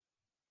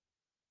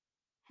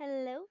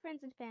Hello,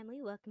 friends and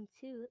family. Welcome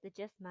to the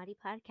Just Mari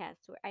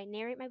podcast, where I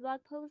narrate my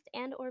blog posts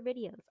and or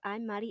videos.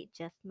 I'm Mari,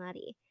 just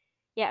Mari.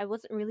 Yeah, I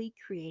wasn't really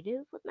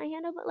creative with my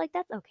handle, but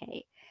that's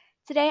okay.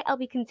 Today, I'll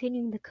be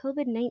continuing the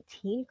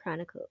COVID-19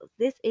 Chronicles.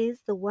 This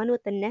is the one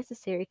with the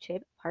necessary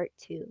trip, part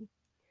two.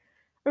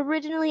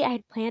 Originally, I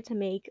had planned to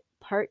make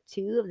part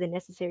two of the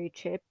necessary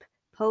trip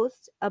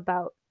post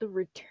about the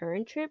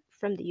return trip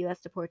from the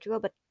US to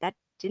Portugal, but that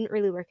didn't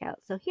really work out.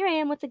 So here I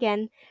am once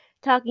again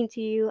talking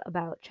to you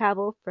about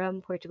travel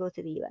from Portugal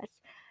to the US.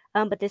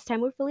 But this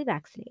time we're fully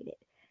vaccinated.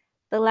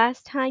 The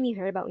last time you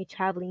heard about me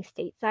traveling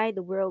stateside,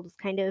 the world was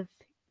kind of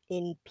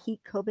in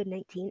peak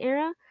COVID-19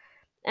 era.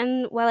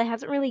 And while it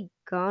hasn't really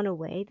gone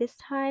away this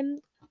time,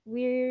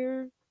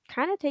 we're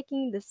kind of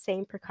taking the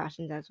same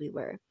precautions as we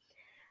were.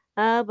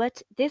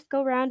 But this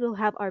go round, we'll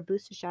have our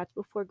booster shots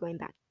before going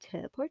back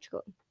to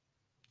Portugal.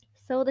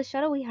 So the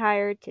shuttle we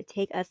hired to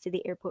take us to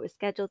the airport was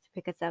scheduled to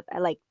pick us up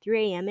at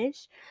 3 a.m.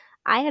 ish.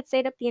 I had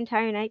stayed up the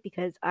entire night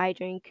because I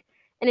drank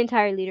an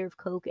entire liter of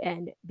Coke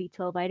and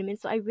B12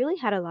 vitamins, so I really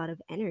had a lot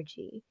of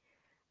energy.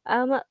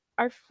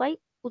 Our flight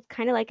was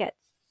kind of at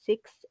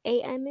 6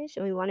 a.m. ish,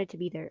 and we wanted to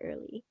be there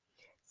early.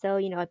 So,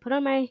 I put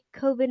on my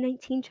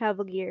COVID-19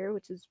 travel gear,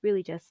 which is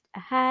really just a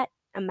hat,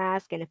 a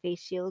mask, and a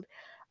face shield.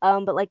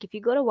 But if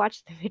you go to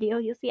watch the video,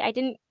 you'll see I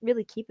didn't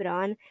really keep it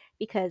on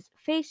because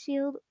face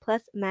shield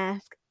plus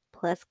mask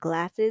plus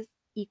glasses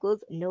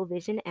equals no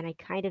vision, and I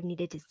kind of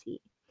needed to see.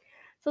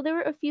 So there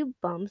were a few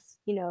bumps,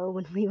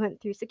 when we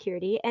went through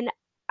security, and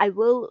I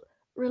will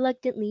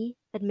reluctantly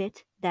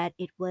admit that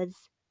it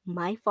was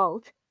my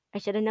fault. I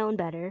should have known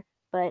better,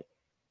 but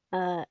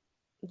uh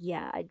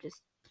yeah,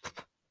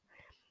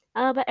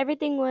 but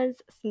everything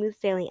was smooth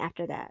sailing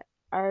after that.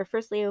 Our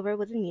first layover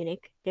was in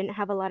Munich. Didn't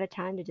have a lot of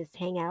time to just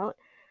hang out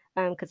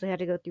because we had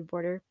to go through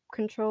border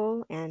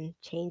control and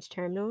change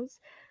terminals.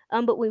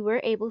 But we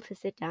were able to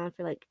sit down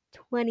for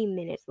 20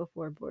 minutes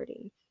before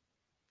boarding.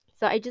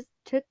 So I just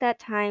took that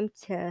time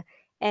to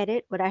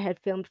edit what I had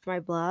filmed for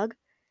my blog,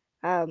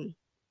 um,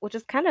 which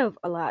is kind of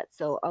a lot.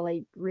 So all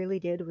I really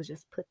did was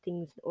just put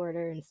things in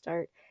order and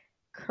start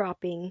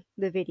cropping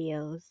the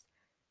videos.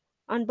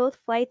 On both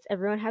flights,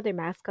 everyone had their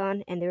mask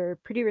on, and they were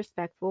pretty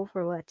respectful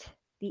for what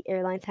the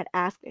airlines had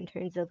asked in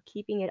terms of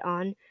keeping it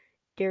on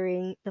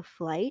during the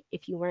flight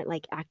if you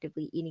weren't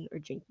actively eating or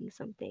drinking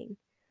something.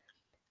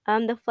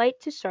 The flight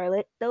to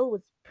Charlotte, though,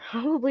 was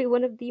probably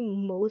one of the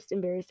most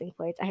embarrassing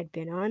flights I had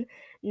been on.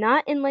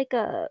 Not in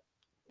a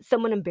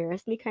someone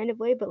embarrassed me kind of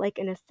way, but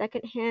in a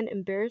secondhand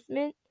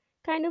embarrassment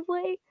kind of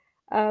way.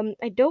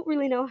 I don't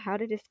really know how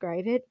to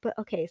describe it, but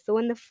okay, so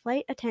when the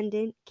flight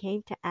attendant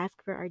came to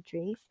ask for our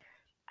drinks,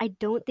 I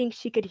don't think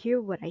she could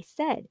hear what I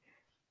said.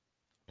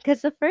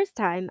 Because the first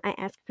time I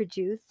asked for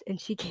juice and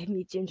she gave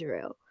me ginger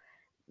ale.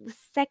 The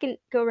second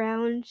go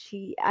round,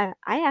 I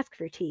asked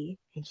for tea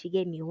and she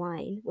gave me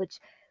wine, which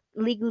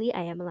legally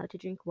I am allowed to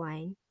drink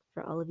wine.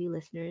 For all of you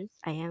listeners,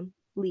 I am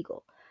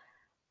legal.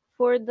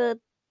 For the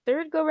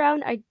third go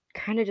round, I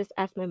kind of just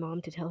asked my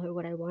mom to tell her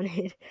what I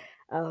wanted.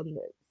 Um,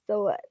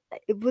 so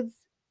it was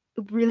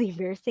really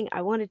embarrassing.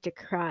 I wanted to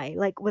cry.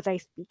 Was I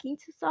speaking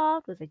too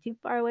soft? Was I too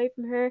far away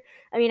from her?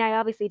 I mean, I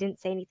obviously didn't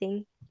say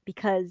anything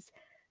because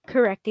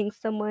correcting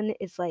someone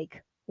is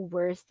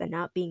worse than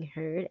not being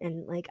heard.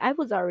 And I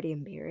was already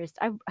embarrassed.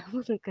 I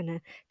wasn't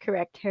gonna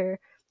correct her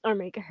or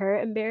make her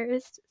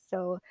embarrassed.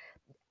 So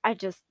I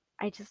just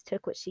I just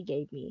took what she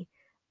gave me.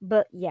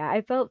 But yeah,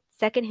 I felt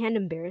secondhand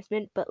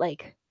embarrassment, but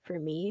for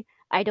me,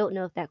 I don't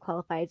know if that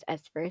qualifies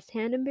as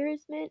firsthand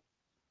embarrassment.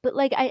 But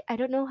I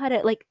don't know how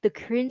to the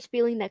cringe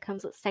feeling that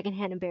comes with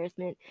secondhand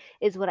embarrassment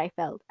is what I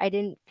felt. I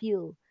didn't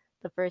feel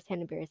the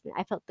firsthand embarrassment.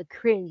 I felt the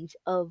cringe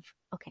of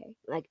okay,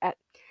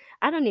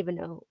 I don't even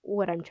know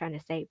what I'm trying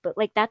to say, but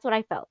that's what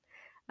I felt.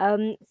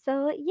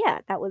 So yeah,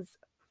 that was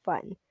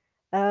fun.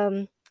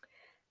 Um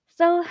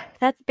so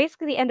that's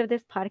basically the end of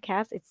this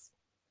podcast. It's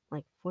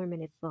 4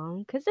 minutes long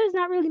because there's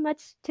not really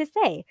much to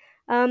say.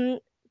 Um,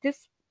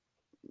 this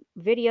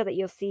video that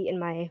you'll see in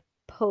my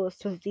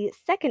post was the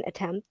second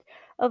attempt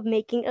of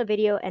making a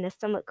video and a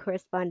somewhat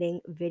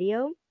corresponding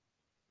video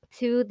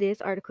to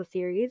this article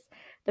series.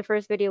 The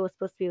first video was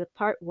supposed to be with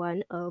part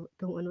one of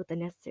the one with the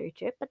necessary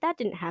trip, but that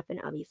didn't happen,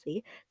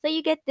 obviously. So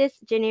you get this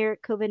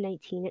generic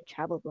COVID-19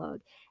 travel vlog.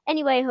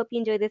 Anyway, I hope you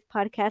enjoyed this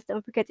podcast.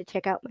 Don't forget to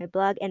check out my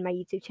blog and my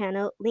YouTube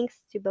channel. Links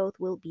to both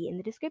will be in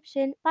the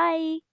description. Bye!